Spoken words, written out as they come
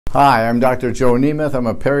Hi, I'm Dr. Joe Nemeth. I'm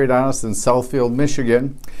a periodontist in Southfield,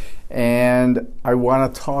 Michigan, and I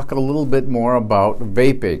want to talk a little bit more about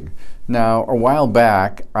vaping. Now, a while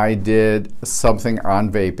back, I did something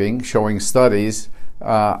on vaping, showing studies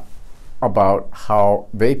about how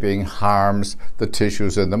vaping harms the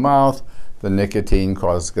tissues in the mouth. The nicotine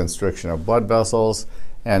causes constriction of blood vessels,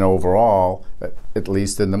 and overall, at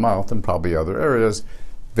least in the mouth and probably other areas,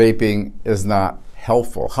 vaping is not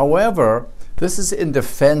helpful. However, this is in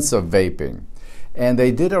defense of vaping. And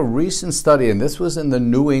they did a recent study, and this was in the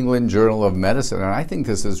New England Journal of Medicine, and I think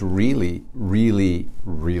this is really, really,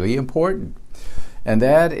 really important. And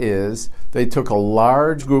that is, they took a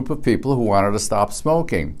large group of people who wanted to stop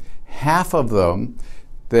smoking. Half of them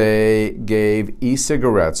they gave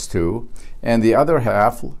e-cigarettes to, and the other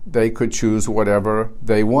half they could choose whatever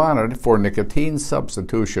they wanted for nicotine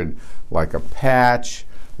substitution, like a patch,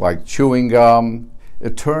 like chewing gum.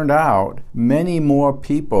 It turned out many more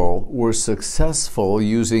people were successful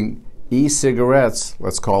using e-cigarettes,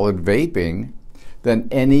 let's call it vaping, than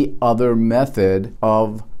any other method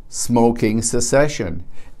of smoking cessation.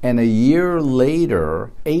 And a year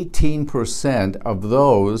later, 18% of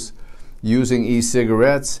those using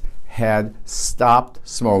e-cigarettes had stopped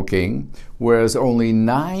smoking, whereas only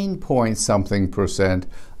 9-point-something%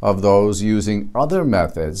 of those using other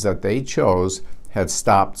methods that they chose had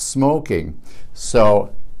stopped smoking.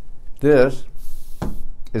 So this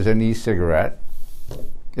is an e-cigarette.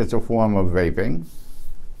 It's a form of vaping.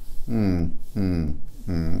 In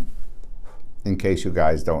case you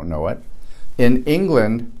guys don't know it. In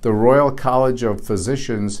England, the Royal College of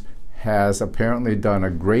Physicians has apparently done a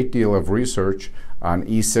great deal of research on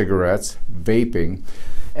e-cigarettes, vaping,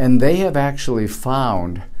 and they have actually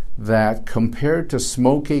found that compared to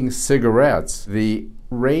smoking cigarettes, the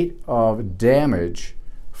rate of damage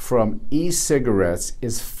from e-cigarettes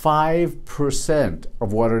is 5%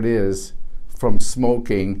 of what it is from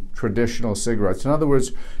smoking traditional cigarettes. In other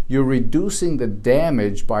words, you're reducing the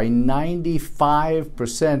damage by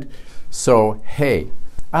 95%. So, hey,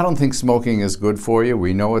 I don't think smoking is good for you.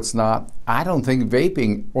 We know it's not. I don't think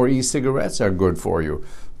vaping or e-cigarettes are good for you.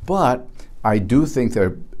 But I do think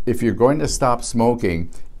that if you're going to stop smoking,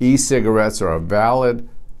 e-cigarettes are a valid,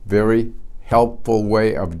 very helpful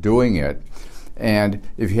way of doing it. And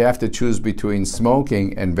if you have to choose between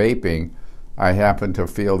smoking and vaping, I happen to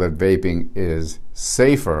feel that vaping is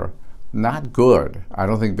safer, not good. I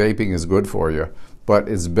don't think vaping is good for you, but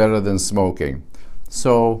it's better than smoking.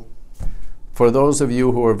 So for those of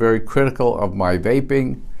you who are very critical of my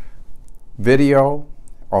vaping video,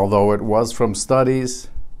 although it was from studies,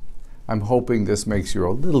 I'm hoping this makes you a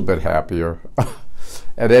little bit happier.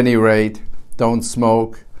 At any rate, don't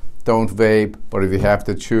smoke, don't vape, but if you have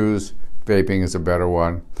to choose, vaping is a better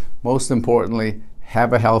one. Most importantly,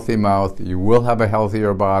 have a healthy mouth. You will have a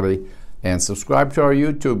healthier body. And subscribe to our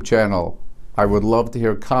YouTube channel. I would love to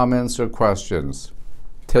hear comments or questions.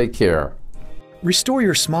 Take care. Restore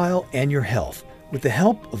your smile and your health with the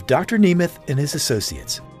help of Dr. Nemeth and his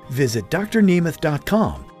associates. Visit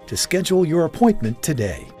drnemeth.com to schedule your appointment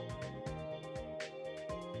today.